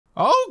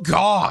Oh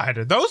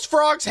God, those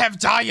frogs have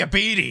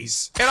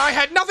diabetes, and I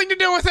had nothing to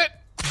do with it.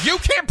 You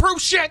can't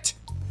prove shit.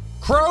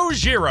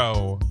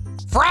 Croajiro,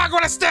 frog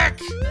with a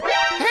stick.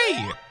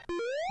 Hey,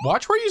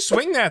 watch where you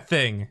swing that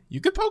thing.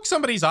 You could poke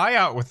somebody's eye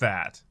out with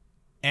that.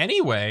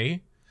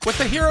 Anyway, with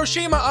the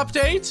Hiroshima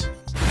update,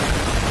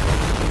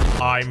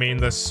 I mean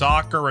the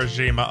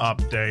Sakurajima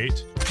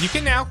update, you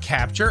can now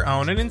capture,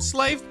 own, and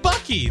enslave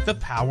Bucky, the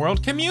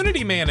Palworld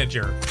Community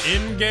Manager.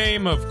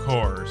 In-game, of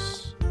course.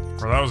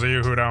 For those of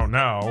you who don't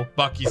know,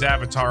 Bucky's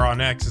avatar on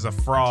X is a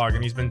frog,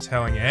 and he's been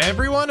telling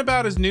everyone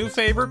about his new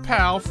favorite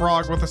pal,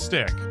 Frog with a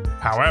Stick.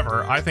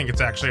 However, I think it's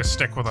actually a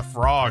stick with a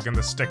frog, and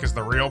the stick is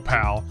the real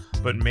pal.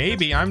 But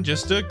maybe I'm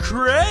just a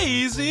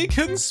crazy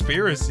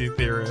conspiracy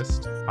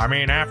theorist. I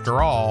mean,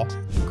 after all,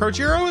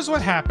 Croajiro is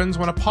what happens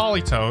when a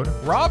polytoad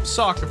robs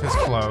Sock of his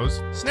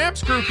clothes,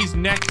 snaps Groupie's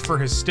neck for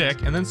his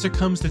stick, and then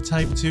succumbs to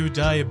type 2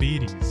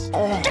 diabetes.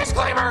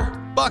 Disclaimer!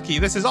 Bucky,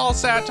 this is all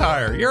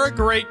satire. You're a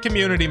great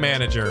community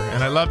manager,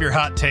 and I love your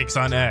hot takes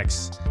on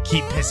X.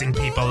 Keep pissing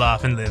people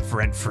off and live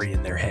rent-free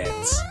in their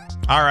heads.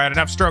 All right,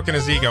 enough stroking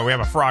his ego. We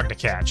have a frog to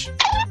catch.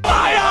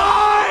 My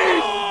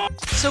eye!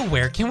 So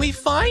where can we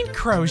find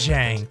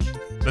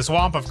Crojank? The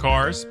swamp, of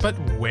course, but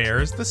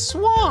where's the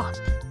swamp?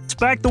 It's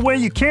back the way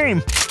you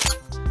came.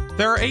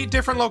 There are 8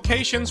 different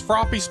locations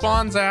Froppy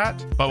spawns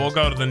at, but we'll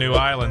go to the new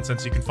island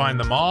since you can find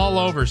them all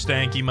over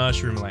Stanky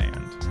Mushroom Land.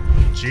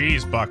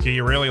 Jeez, Bucky,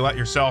 you really let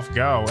yourself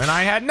go, and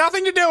I had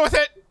nothing to do with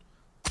it.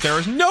 There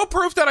is no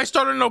proof that I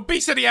started an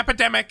obesity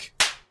epidemic.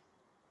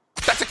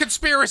 That's a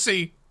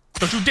conspiracy.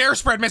 Don't you dare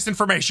spread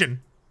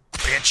misinformation,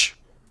 bitch.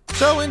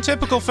 So in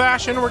typical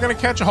fashion, we're gonna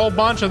catch a whole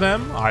bunch of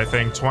them. I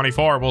think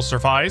 24 will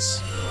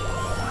suffice.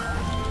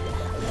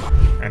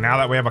 And now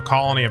that we have a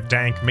colony of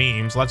dank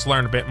memes, let's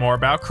learn a bit more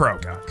about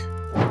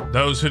Croaguk.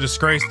 Those who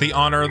disgrace the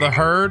honor of the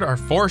herd are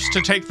forced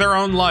to take their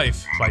own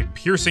life by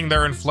piercing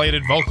their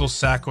inflated vocal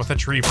sac with a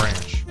tree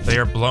branch. They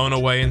are blown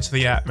away into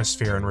the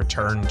atmosphere and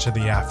return to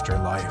the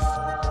afterlife.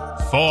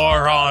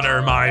 For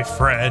honor, my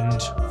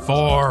friend,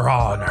 for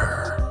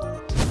honor.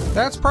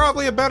 That's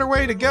probably a better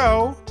way to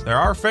go. There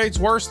are fates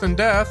worse than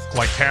death,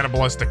 like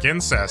cannibalistic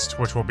incest,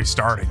 which will be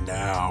starting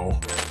now.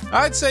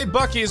 I'd say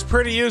Bucky is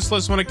pretty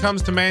useless when it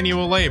comes to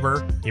manual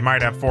labor. He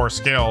might have 4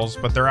 skills,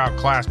 but they're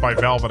outclassed by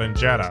Velvet and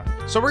Jetta.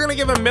 So we're gonna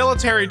give him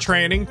military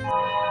training,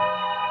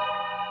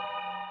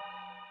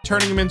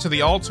 turning him into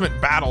the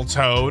ultimate battle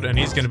toad, and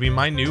he's gonna be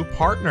my new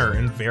partner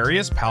in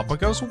various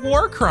Palpagos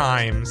war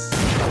crimes.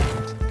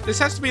 This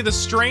has to be the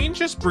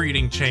strangest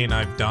breeding chain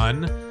I've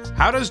done.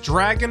 How does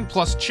dragon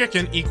plus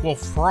chicken equal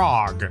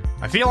frog?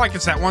 I feel like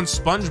it's that one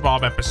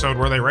SpongeBob episode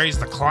where they raise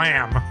the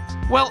clam.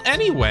 Well,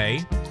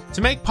 anyway,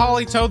 to make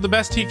Polytoad the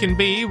best he can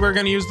be, we're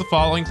gonna use the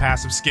following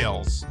passive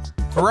skills.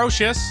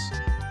 Ferocious,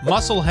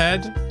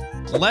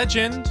 Musclehead,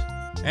 Legend,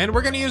 and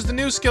we're gonna use the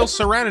new skill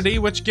Serenity,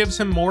 which gives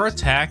him more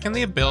attack and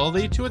the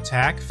ability to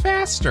attack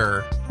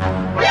faster.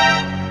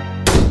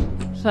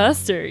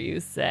 Faster, you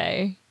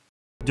say?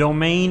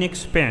 Domain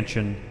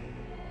expansion.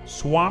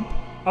 Swamp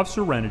of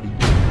Serenity.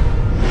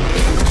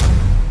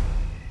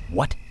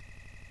 What?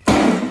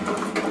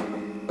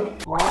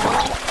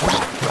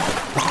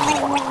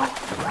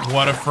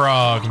 What a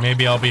frog.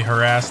 Maybe I'll be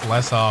harassed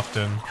less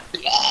often.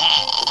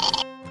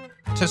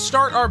 To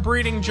start our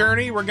breeding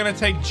journey, we're gonna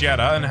take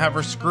Jetta and have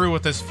her screw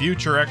with this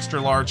future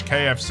extra-large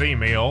KFC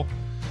meal.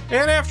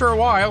 And after a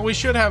while, we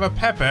should have a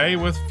Pepe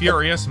with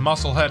Furious,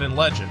 Musclehead, and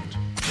Legend.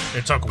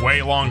 It took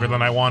way longer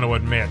than I want to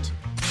admit.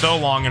 So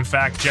long, in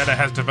fact, Jetta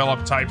has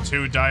developed type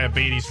 2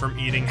 diabetes from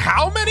eating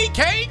how many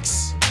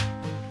cakes?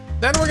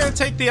 Then we're gonna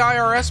take the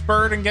IRS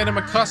bird and get him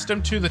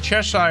accustomed to the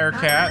Cheshire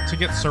cat to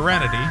get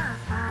Serenity.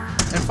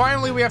 And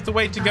finally, we have to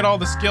wait to get all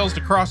the skills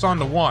to cross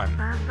onto 1.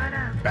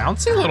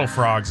 Bouncy little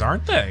frogs,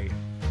 aren't they?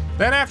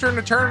 Then after an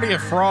eternity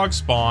of frog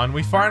spawn,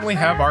 we finally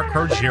have our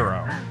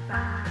Croajiro.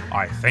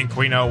 I think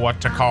we know what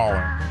to call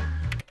him.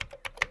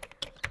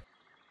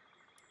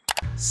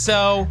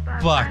 So,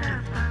 Bucky,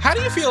 how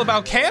do you feel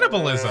about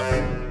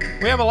cannibalism?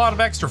 We have a lot of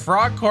extra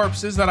frog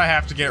corpses that I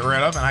have to get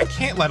rid of, and I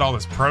can't let all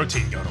this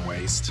protein go to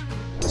waste.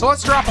 So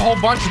let's drop a whole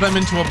bunch of them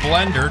into a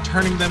blender,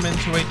 turning them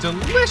into a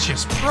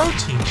delicious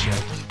protein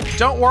shake.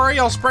 Don't worry,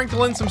 I'll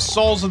sprinkle in some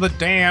Souls of the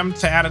Damned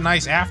to add a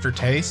nice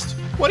aftertaste.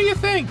 What do you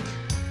think?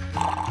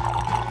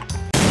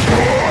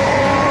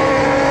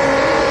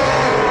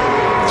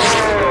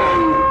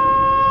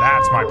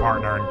 That's my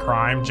partner in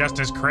crime, just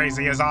as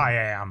crazy as I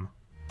am.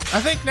 I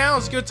think now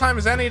is as good time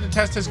as any to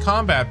test his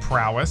combat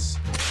prowess.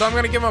 So I'm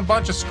gonna give him a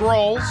bunch of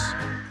scrolls.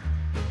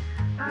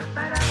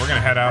 And we're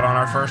gonna head out on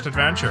our first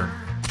adventure.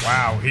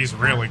 Wow, he's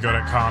really good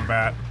at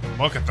combat.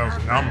 Look at those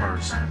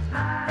numbers.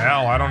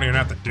 Hell, I don't even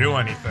have to do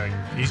anything.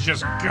 He's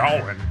just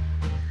going.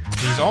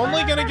 He's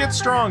only gonna get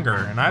stronger,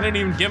 and I didn't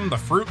even give him the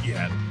fruit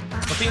yet.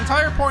 But the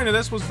entire point of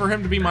this was for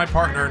him to be my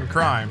partner in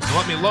crime, so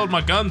let me load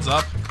my guns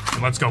up,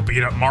 and let's go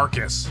beat up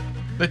Marcus.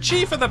 The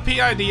chief of the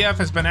PIDF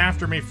has been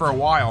after me for a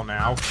while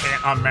now.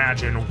 Can't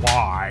imagine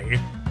why.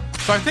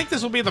 So I think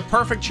this will be the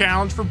perfect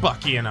challenge for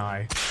Bucky and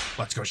I.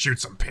 Let's go shoot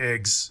some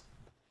pigs.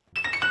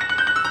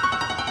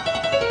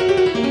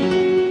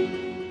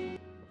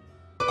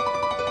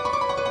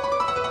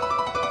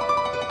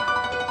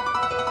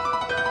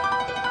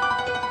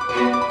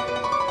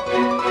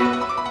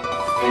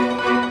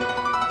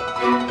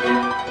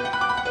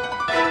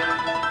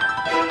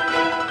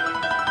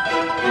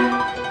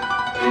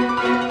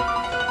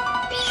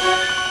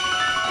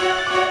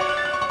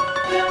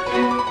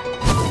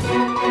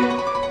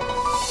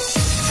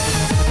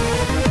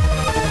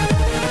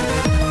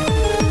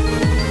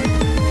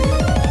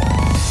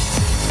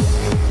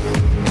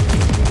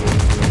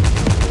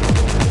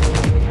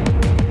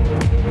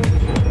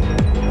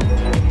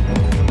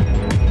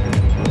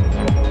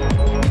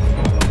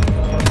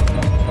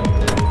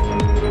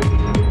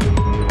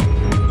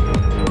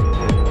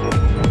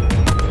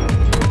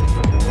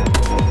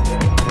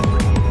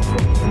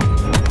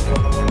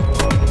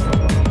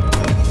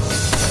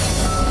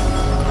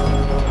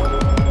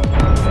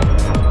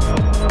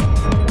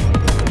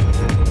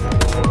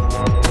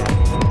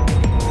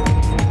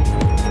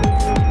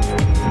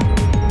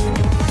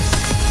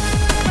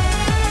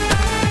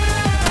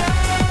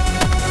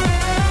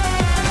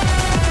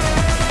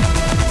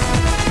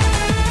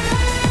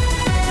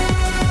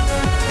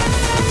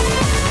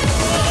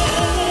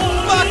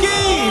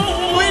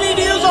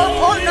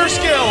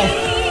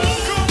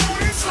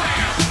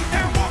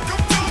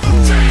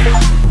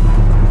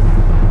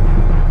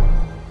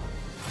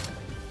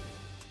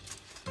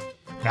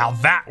 Now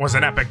that was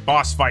an epic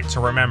boss fight to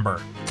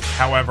remember.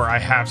 However, I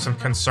have some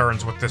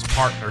concerns with this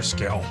partner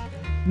skill.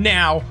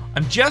 Now,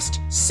 I'm just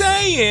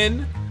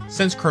saying,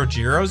 since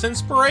Croajiro's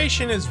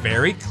inspiration is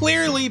very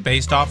clearly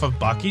based off of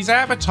Bucky's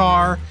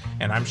avatar,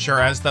 and I'm sure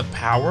as the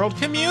Palworld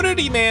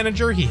Community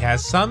Manager, he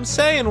has some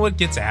say in what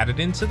gets added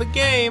into the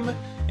game,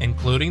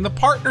 including the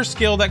partner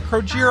skill that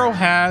Croajiro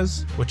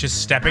has, which is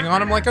stepping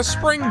on him like a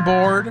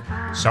springboard.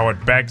 So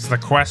it begs the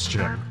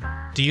question,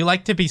 do you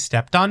like to be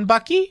stepped on,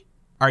 Bucky?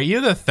 Are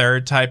you the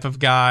third type of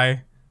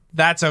guy?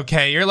 That's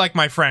okay, you're like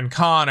my friend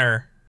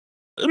Connor.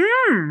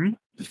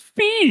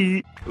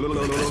 Feet.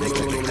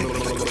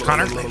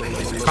 Connor?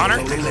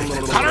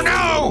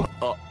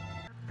 No!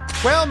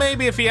 Well,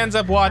 maybe if he ends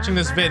up watching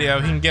this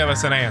video, he can give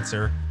us an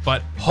answer.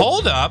 But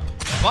hold up,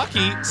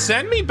 Bucky,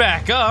 send me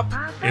back up.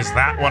 Is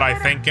that what I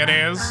think it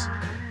is?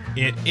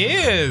 It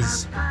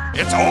is.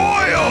 It's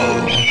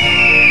oil!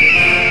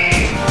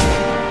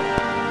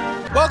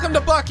 Welcome to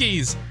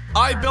Bucky's.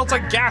 I built a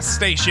gas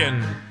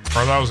station.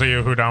 For those of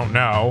you who don't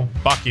know,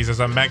 Bucky's is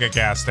a mega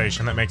gas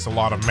station that makes a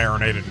lot of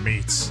marinated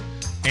meats.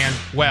 And,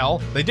 well,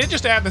 they did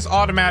just add this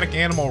automatic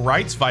animal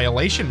rights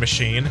violation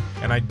machine,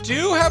 and I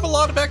do have a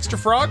lot of extra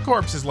frog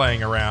corpses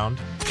laying around.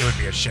 It would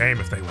be a shame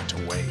if they went to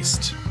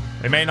waste.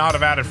 They may not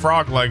have added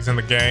frog legs in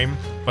the game,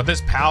 but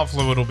this pal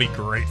fluid will be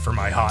great for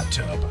my hot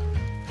tub.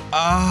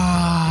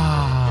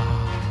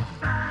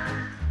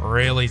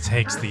 Really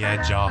takes the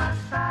edge off.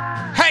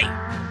 Hey!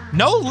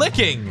 No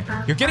licking!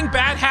 You're getting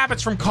bad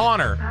habits from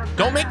Connor.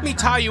 Don't make me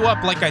tie you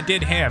up like I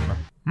did him.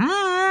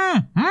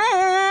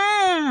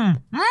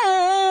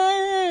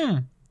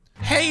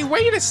 Hey,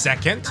 wait a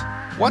second.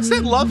 What's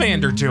that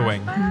Lovander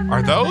doing?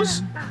 Are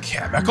those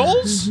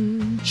chemicals?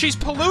 She's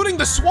polluting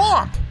the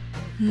swamp.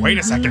 Wait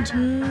a second.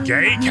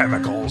 Gay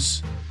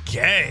chemicals?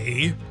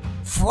 Gay?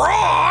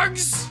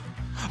 Frogs?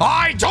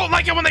 I don't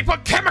like it when they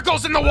put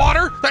chemicals in the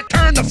water that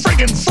turn the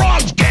friggin'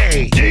 frogs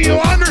gay. Do you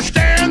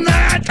understand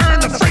that?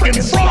 Turn the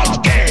friggin' frogs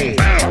gay.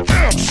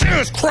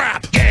 Serious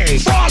crap. Gay.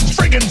 Frogs,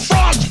 friggin'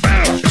 frogs.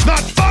 It's not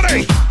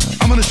funny.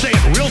 I'm gonna say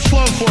it real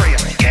slow for you.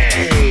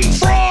 Gay.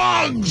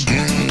 Frogs.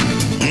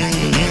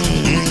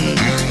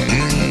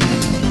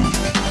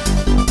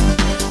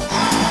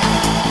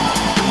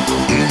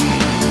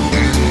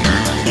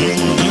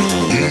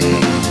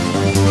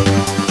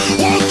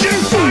 Won't you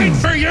fight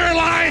for your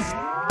life?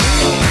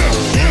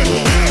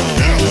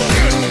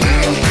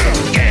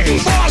 Gay.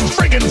 Frogs,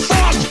 friggin'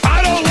 frogs.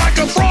 I don't like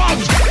a frog.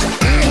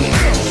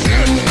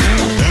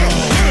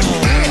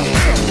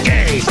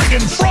 Gay.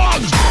 Friggin'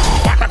 frogs.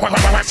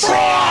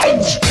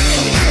 Frogs!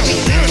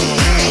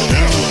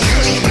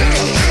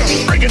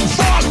 Friggin'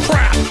 frog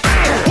crap!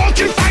 Won't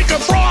you fight the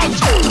frogs?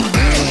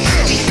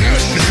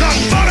 It's not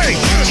funny!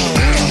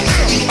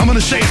 I'm gonna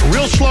say it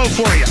real slow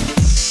for you.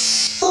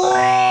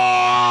 Frogs!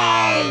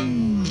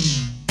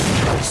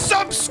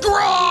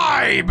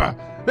 Subscribe!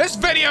 This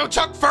video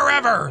took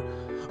forever!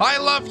 I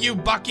love you,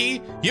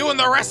 Bucky. You and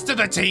the rest of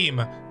the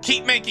team.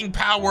 Keep making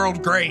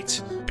Palworld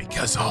great,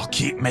 because I'll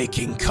keep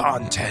making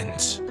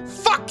content.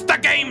 Fuck the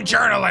game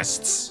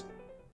journalists!